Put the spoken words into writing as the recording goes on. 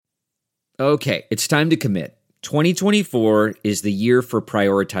Okay, it's time to commit. 2024 is the year for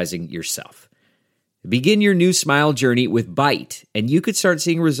prioritizing yourself. Begin your new smile journey with Byte, and you could start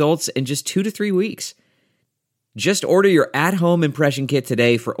seeing results in just 2 to 3 weeks. Just order your at-home impression kit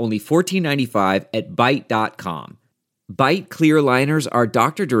today for only $14.95 at Byte.com. Byte clear liners are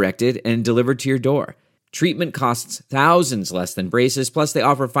doctor-directed and delivered to your door. Treatment costs thousands less than braces, plus they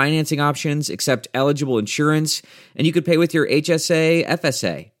offer financing options, accept eligible insurance, and you could pay with your HSA,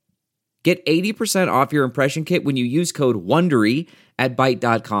 FSA. Get 80% off your impression kit when you use code WONDERY at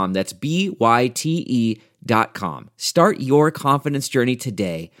Byte.com. That's BYTE.com. Start your confidence journey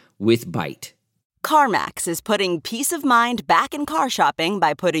today with Byte. CarMax is putting peace of mind back in car shopping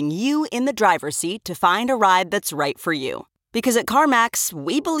by putting you in the driver's seat to find a ride that's right for you. Because at CarMax,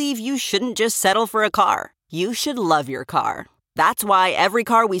 we believe you shouldn't just settle for a car. You should love your car. That's why every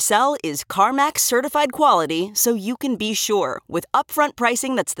car we sell is CarMax certified quality, so you can be sure with upfront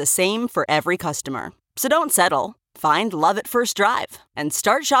pricing that's the same for every customer. So don't settle. Find love at first drive and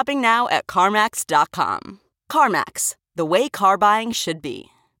start shopping now at CarMax.com. CarMax, the way car buying should be.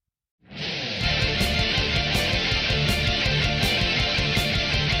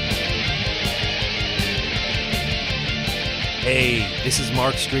 Hey, this is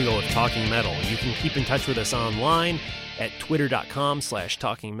Mark Striegel of Talking Metal. You can keep in touch with us online at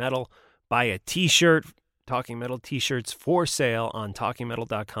twitter.com/talkingmetal. Buy a t-shirt, Talking Metal t-shirts for sale on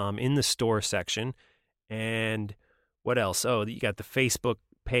talkingmetal.com in the store section. And what else? Oh, you got the Facebook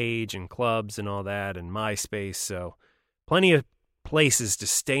page and clubs and all that and MySpace. So plenty of places to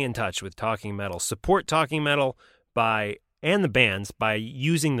stay in touch with Talking Metal. Support Talking Metal and the bands by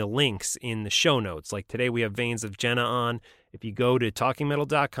using the links in the show notes. Like today we have Veins of Jenna on. If you go to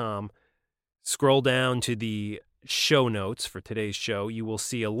talkingmetal.com, scroll down to the show notes for today's show, you will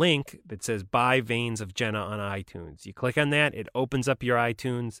see a link that says Buy Veins of Jenna on iTunes. You click on that, it opens up your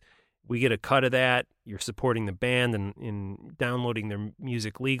iTunes. We get a cut of that. You're supporting the band and in downloading their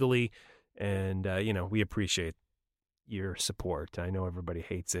music legally. And, we appreciate your support. I know everybody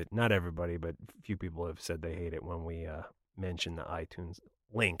hates it. Not everybody, but a few people have said they hate it when we mention the iTunes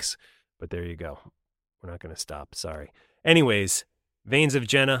links. But there you go. We're not going to stop. Sorry. Anyways, Veins of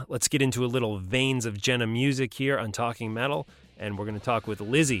Jenna. Let's get into a little Veins of Jenna music here on Talking Metal. And we're going to talk with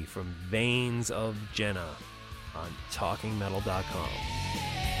Lizzie from Veins of Jenna on TalkingMetal.com.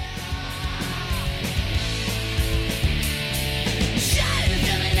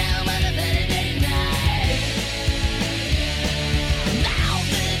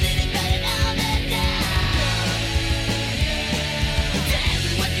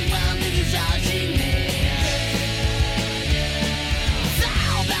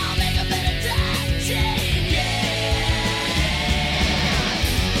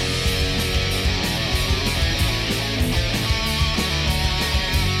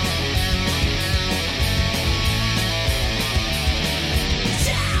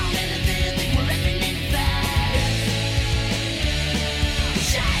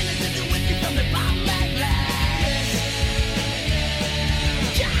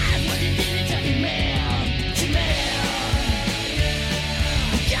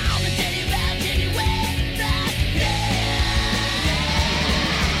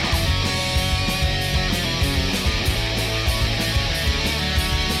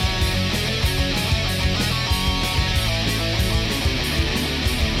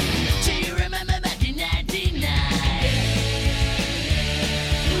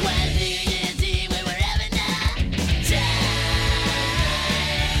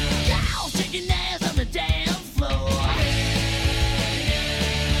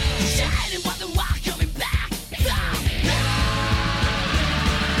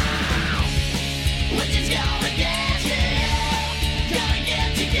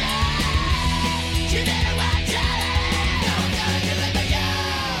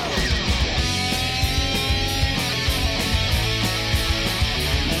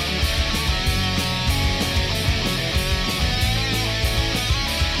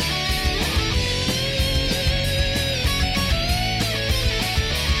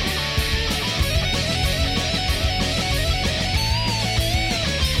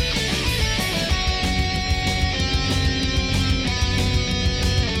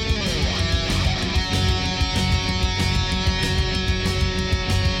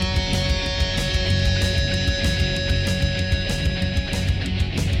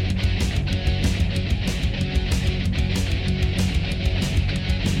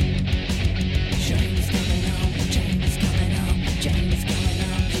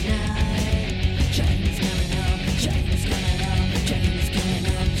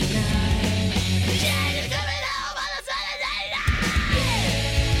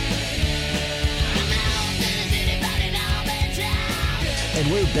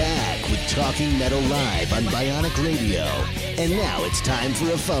 And we're back with Talking Metal Live on Bionic Radio. And now it's time for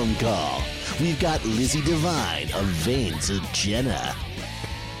a phone call. We've got Lizzie Devine of Veins of Jenna.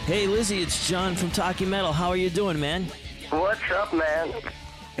 Hey, Lizzie, it's John from Talking Metal. How are you doing, man? What's up, man?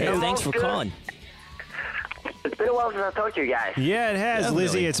 Hey, thanks for calling. It's been a while since I talked to you guys. Yeah, it has, Definitely.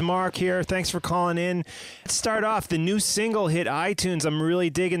 Lizzie. It's Mark here. Thanks for calling in. Let's start off. The new single hit iTunes. I'm really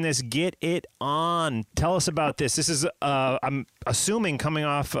digging this. Get It On. Tell us about this. This is, I'm assuming, coming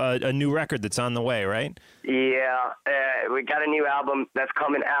off a new record that's on the way, right? Yeah, we got a new album that's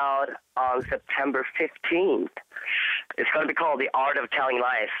coming out on September 15th. It's going to be called The Art of Telling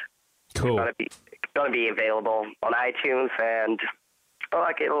Lies. Cool. It's going to be available on iTunes and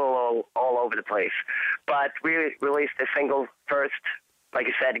like all over the place. But we released the single first, like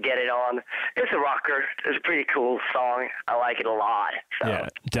you said, Get It On. It's a rocker. It's a pretty cool song. I like it a lot. So. Yeah,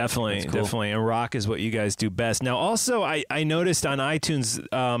 definitely, cool. definitely. And rock is what you guys do best. Now, also, I noticed on iTunes,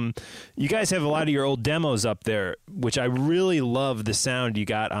 you guys have a lot of your old demos up there, which I really love the sound you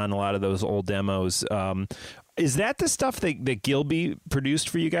got on a lot of those old demos. Is that the stuff that Gilby produced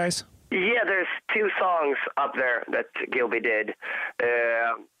for you guys? Yeah, there's 2 songs up there that Gilby did.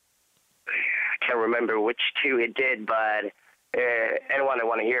 I can't remember which 2 he did, but anyone that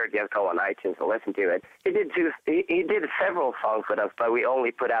want to hear it, you have to go on iTunes and listen to it. He did several songs with us, but we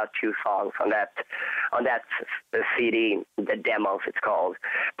only put out 2 songs on that CD, the demos it's called.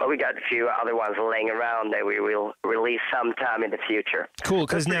 But we got a few other ones laying around that we will release sometime in the future. Cool,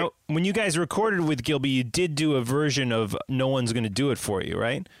 because now when you guys recorded with Gilby, you did do a version of No One's Gonna Do It For You,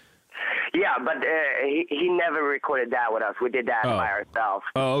 right? Yeah, but he never recorded that with us. We did that by ourselves.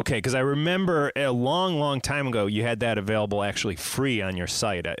 Oh, okay, because I remember a long, long time ago you had that available actually free on your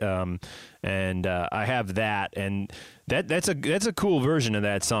site, and I have that, and that's a cool version of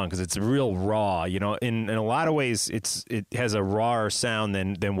that song because it's real raw. You know, in a lot of ways, it has a rawer sound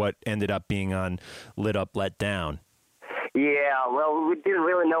than what ended up being on Lit Up, Let Down. Yeah, well, we didn't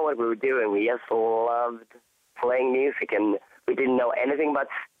really know what we were doing. We just loved playing music, and we didn't know anything about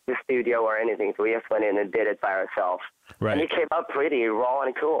the studio or anything, so we just went in and did it by ourselves. Right. And it came up pretty raw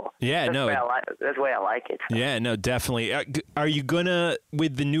and cool. Yeah, that's no. That's the way I like it. Yeah, no, definitely. Are you gonna,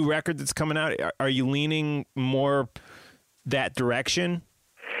 with the new record that's coming out, are you leaning more that direction?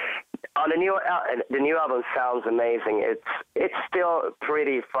 On the new album sounds amazing. It's still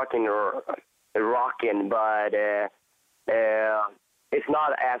pretty fucking rocking, but it's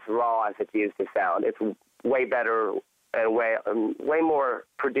not as raw as it used to sound. It's way better and way more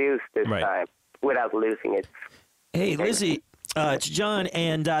produced this time without losing it. Hey, Lizzie, it's John,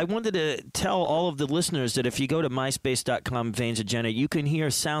 and I wanted to tell all of the listeners that if you go to myspace.com, Veins of Jenna, you can hear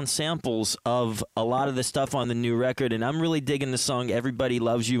sound samples of a lot of the stuff on the new record, and I'm really digging the song Everybody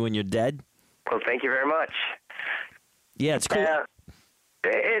Loves You When You're Dead. Well, thank you very much. Yeah, it's cool.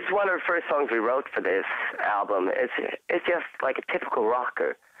 It's one of the first songs we wrote for this album. It's just like a typical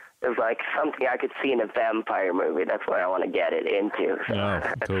rocker. It's like something I could see in a vampire movie. That's what I want to get it into. So. Oh,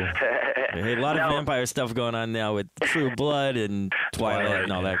 cool. Hey, a lot of vampire stuff going on now with True Blood and Twilight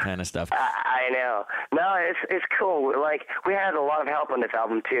and all that kind of stuff. I know. No, it's cool. Like, we had a lot of help on this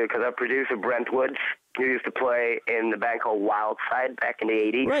album, too, because our producer, Brent Woods, who used to play in the band called Wildside back in the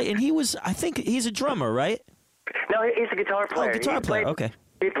 80s. Right, and I think he's a drummer, right? No, he's a guitar player. Oh, guitar player, okay.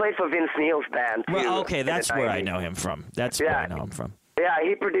 He played for Vince Neil's band, too. Well, okay, that's where I know him from. That's where I know him from. Yeah,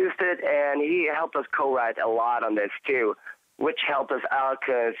 he produced it, and he helped us co-write a lot on this, too, which helped us out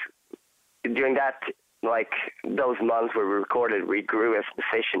because during that, like, those months where we recorded, we grew as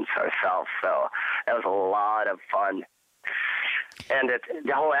musicians ourselves, so that was a lot of fun. And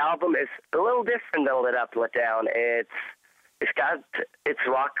the whole album is a little different than Lit Up, Let Down. It's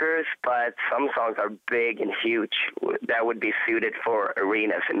rockers, but some songs are big and huge that would be suited for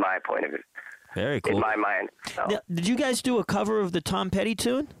arenas, in my point of view. Very cool. In my mind. So. Now, did you guys do a cover of the Tom Petty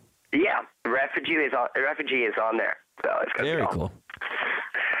tune? Yeah, Refugee is on there. So it's gonna Very be cool.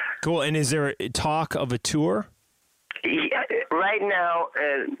 Cool. And is there a talk of a tour? Yeah, right now,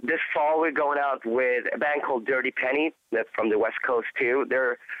 this fall we're going out with a band called Dirty Penny that's from the West Coast too.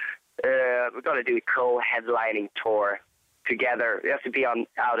 We're going to do a co-headlining tour together. We have to be out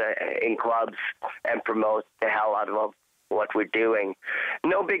in clubs and promote the hell out of what we're doing.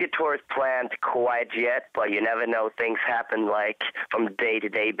 No bigger tours planned quite yet, but you never know. Things happen like from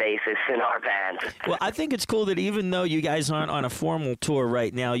day-to-day basis in our band. Well, I think it's cool that even though you guys aren't on a formal tour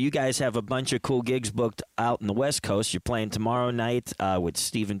right now, you guys have a bunch of cool gigs booked out in the West Coast. You're playing tomorrow night with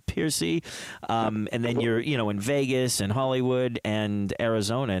Stephen Pearcy, and then you're in Vegas and Hollywood and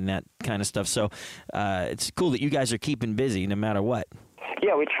Arizona and that kind of stuff. So it's cool that you guys are keeping busy no matter what.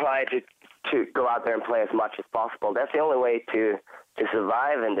 Yeah, we try to go out there and play as much as possible. That's the only way to to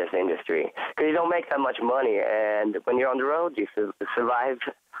survive in this industry, because you don't make that much money, and when you're on the road, you survive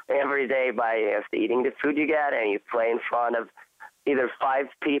every day by just eating the food you get, and you play in front of either 5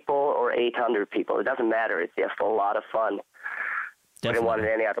 people or 800 people. It doesn't matter. It's just a lot of fun. I didn't want it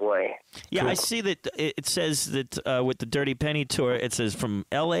any other way. Yeah, cool. I see that it says that with the Dirty Penny Tour, it says from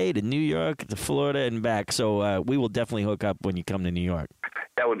L.A. to New York to Florida and back. So we will definitely hook up when you come to New York.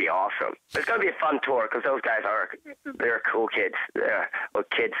 That would be awesome. It's going to be a fun tour because those guys they're cool kids.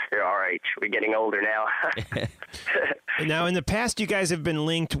 They're our age. We're getting older now. Now, in the past, you guys have been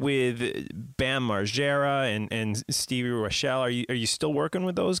linked with Bam Margera and Stevie Rachelle. Are you still working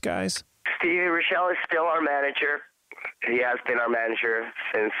with those guys? Stevie Rachelle is still our manager. He has been our manager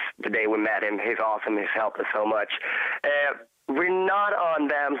since the day we met him. He's awesome. He's helped us so much. We're not on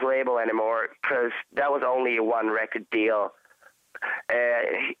Bam's label anymore because that was only a 1-record deal.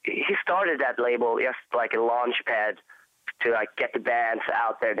 He started that label just like a launch pad to get the bands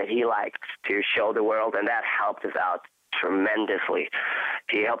out there that he liked to show the world, and that helped us out tremendously.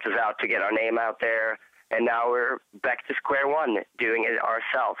 He helped us out to get our name out there, and now we're back to square one, doing it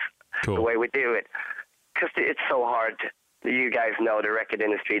ourselves, the way we do it. Because it's so hard. You guys know the record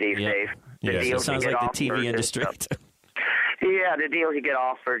industry these days. It sounds like the TV industry. Yeah, the deals you get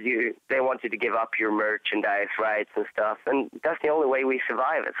offered, they want you to give up your merchandise rights and stuff, and that's the only way we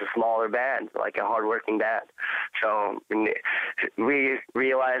survive. It's a smaller band, like a hard-working band. So we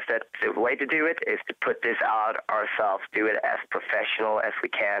realized that the way to do it is to put this out ourselves, do it as professional as we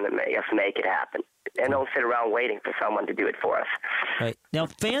can, and just make it happen. And don't sit around waiting for someone to do it for us. Right. Now,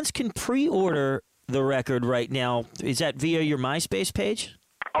 fans can pre-order the record right now. Is that via your MySpace page?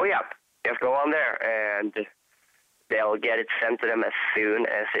 Oh, yeah. Just go on there, and they'll get it sent to them as soon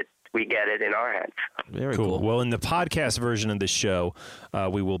as we get it in our hands. Very cool. Well, in the podcast version of the show,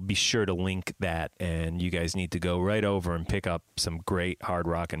 we will be sure to link that, and you guys need to go right over and pick up some great hard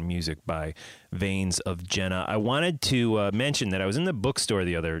rock and music by Veins of Jenna. I wanted to mention that I was in the bookstore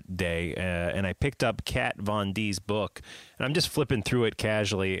the other day, and I picked up Kat Von D's book, and I'm just flipping through it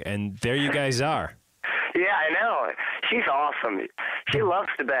casually, and there you guys are. Yeah, I know. She's awesome. She loves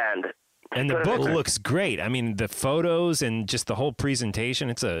the band. And the book looks great. I mean, the photos and just the whole presentation,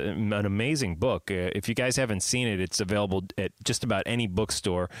 it's an amazing book. If you guys haven't seen it, it's available at just about any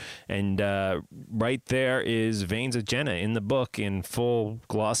bookstore. And right there is Veins of Jenna in the book in full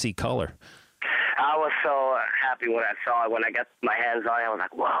glossy color. I was so happy when I saw it. When I got my hands on it, I was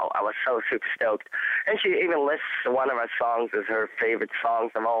like, wow, I was so super stoked. And she even lists one of our songs as her favorite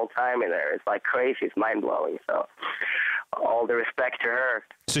songs of all time in there. It's like crazy. It's mind-blowing. So all the respect to her.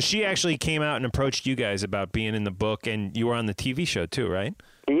 So she actually came out and approached you guys about being in the book, and you were on the TV show too, right?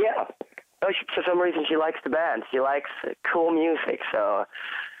 Yeah. For some reason, she likes the band. She likes cool music, so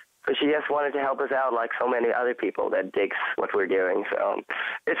she just wanted to help us out like so many other people that digs what we're doing. So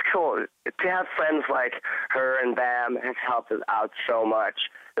it's cool. To have friends like her and Bam has helped us out so much.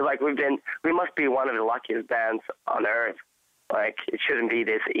 It's like we must be one of the luckiest bands on earth. Like, it shouldn't be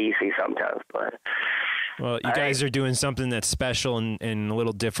this easy sometimes, but... Well, you guys are doing something that's special and a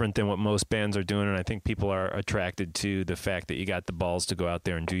little different than what most bands are doing, and I think people are attracted to the fact that you got the balls to go out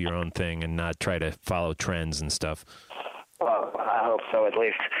there and do your own thing and not try to follow trends and stuff. Well, I hope so, at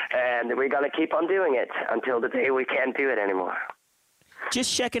least. And we're going to keep on doing it until the day we can't do it anymore.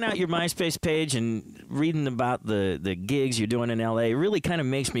 Just checking out your MySpace page and reading about the gigs you're doing in L.A. really kind of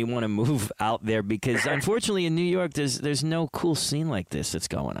makes me want to move out there because, unfortunately, in New York, there's no cool scene like this that's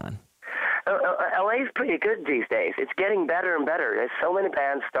going on. LA is pretty good these days. It's getting better and better. There's so many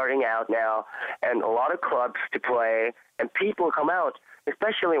bands starting out now and a lot of clubs to play, and people come out,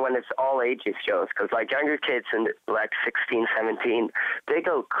 especially when it's all ages shows, because like younger kids and like 16, 17, they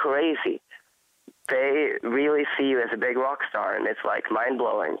go crazy. They really see you as a big rock star, and it's like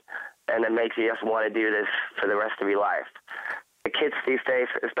mind-blowing, and it makes you just want to do this for the rest of your life. The kids these days,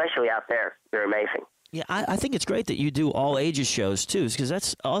 especially out there, they're amazing. Yeah, I think it's great that you do all ages shows too, because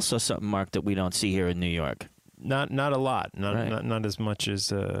that's also something, Mark, that we don't see here in New York. Not a lot, not as much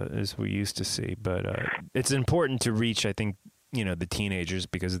as we used to see, but it's important to reach, I think, the teenagers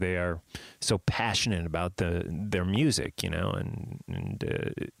because they are so passionate about their music, and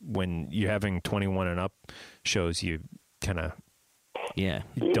when you're having 21 and up shows, you kind of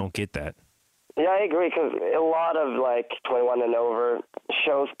don't get that. Yeah, I agree, because a lot of like 21 and over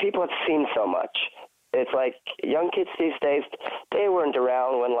shows, people have seen so much. It's like young kids these days, they weren't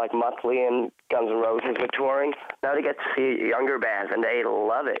around when like Motley and Guns N' Roses were touring. Now they get to see younger bands, and they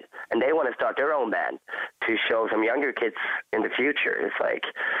love it. And they want to start their own band to show some younger kids in the future. It's like,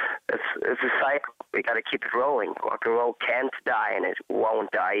 it's a cycle. We got to keep it rolling. Rock and roll can't die, and it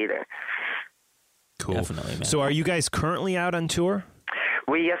won't die either. Cool. Definitely, man. So are you guys currently out on tour?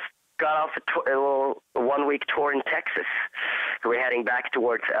 We just got off a little 1-week tour in Texas. We're heading back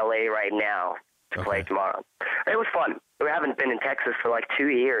towards LA right now to play tomorrow. It was fun. We haven't been in Texas for like 2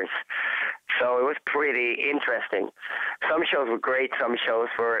 years, so it was pretty interesting. Some shows were great, some shows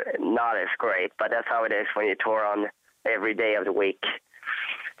were not as great, but that's how it is when you tour on every day of the week.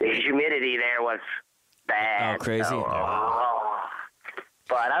 The humidity there was bad. Oh, crazy.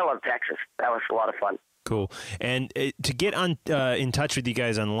 But I love Texas. That was a lot of fun. Cool. And to get in touch with you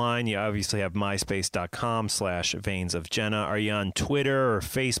guys online, you obviously have myspace.com/Veins of Jenna. Are you on Twitter or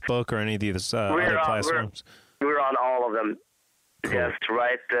Facebook or any of these other platforms? We're on all of them. Cool. Just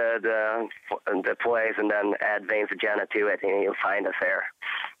write the place and then add Veins of Jenna to it, and you'll find us there.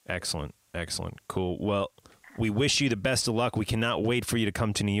 Excellent. Cool. Well, we wish you the best of luck. We cannot wait for you to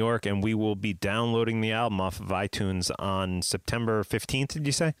come to New York, and we will be downloading the album off of iTunes on September 15th, did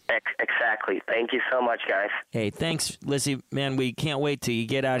you say? Exactly. Thank you so much, guys. Hey, thanks, Lizzie. Man, we can't wait till you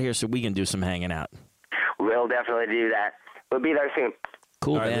get out here so we can do some hanging out. We'll definitely do that. We'll be there soon.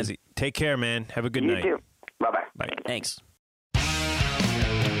 Cool, All right, man. Lizzie. Take care, man. Have a good You night. too. Bye-bye. Bye. Thanks.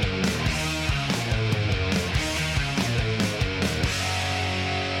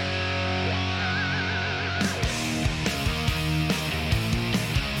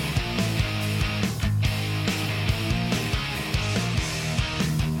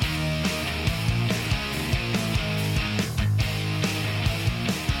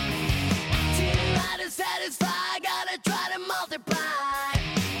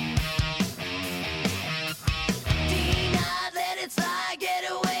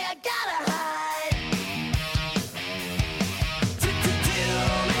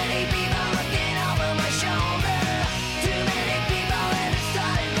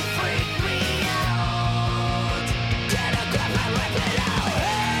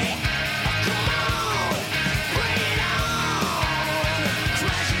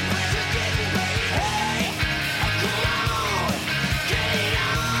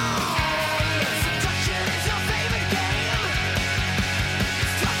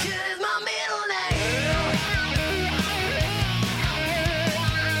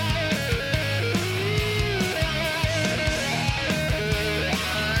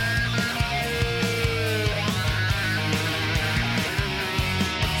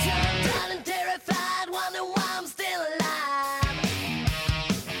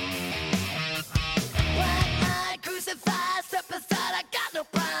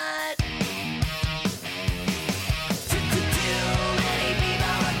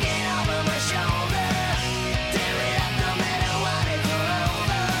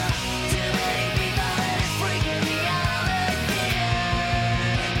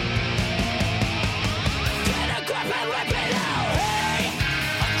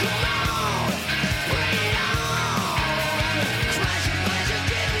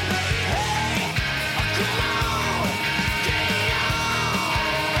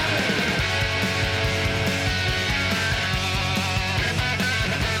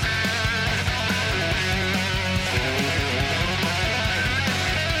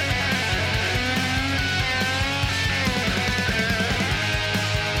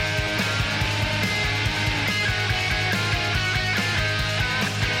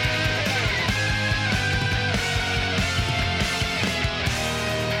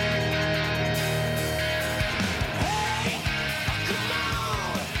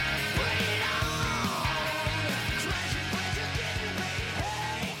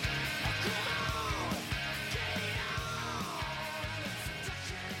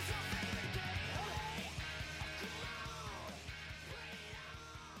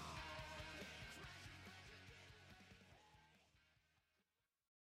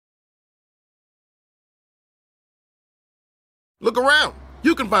 Look around.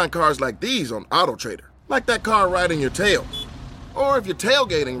 You can find cars like these on AutoTrader, like that car riding your tail. Or if you're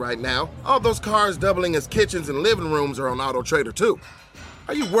tailgating right now, all those cars doubling as kitchens and living rooms are on AutoTrader too.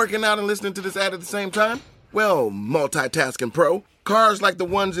 Are you working out and listening to this ad at the same time? Well, multitasking pro, cars like the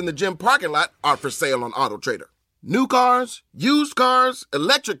ones in the gym parking lot are for sale on AutoTrader. New cars, used cars,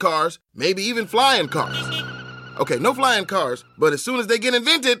 electric cars, maybe even flying cars. Okay, no flying cars, but as soon as they get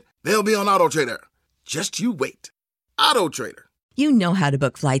invented, they'll be on AutoTrader. Just you wait. AutoTrader. You know how to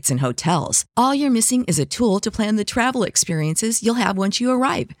book flights and hotels. All you're missing is a tool to plan the travel experiences you'll have once you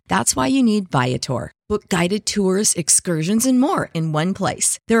arrive. That's why you need Viator. Book guided tours, excursions, and more in one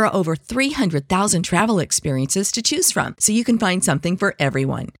place. There are over 300,000 travel experiences to choose from, so you can find something for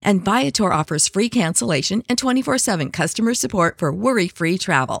everyone. And Viator offers free cancellation and 24/7 customer support for worry-free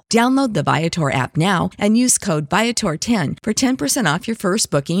travel. Download the Viator app now and use code Viator10 for 10% off your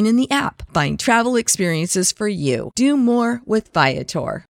first booking in the app. Find travel experiences for you. Do more with Viator.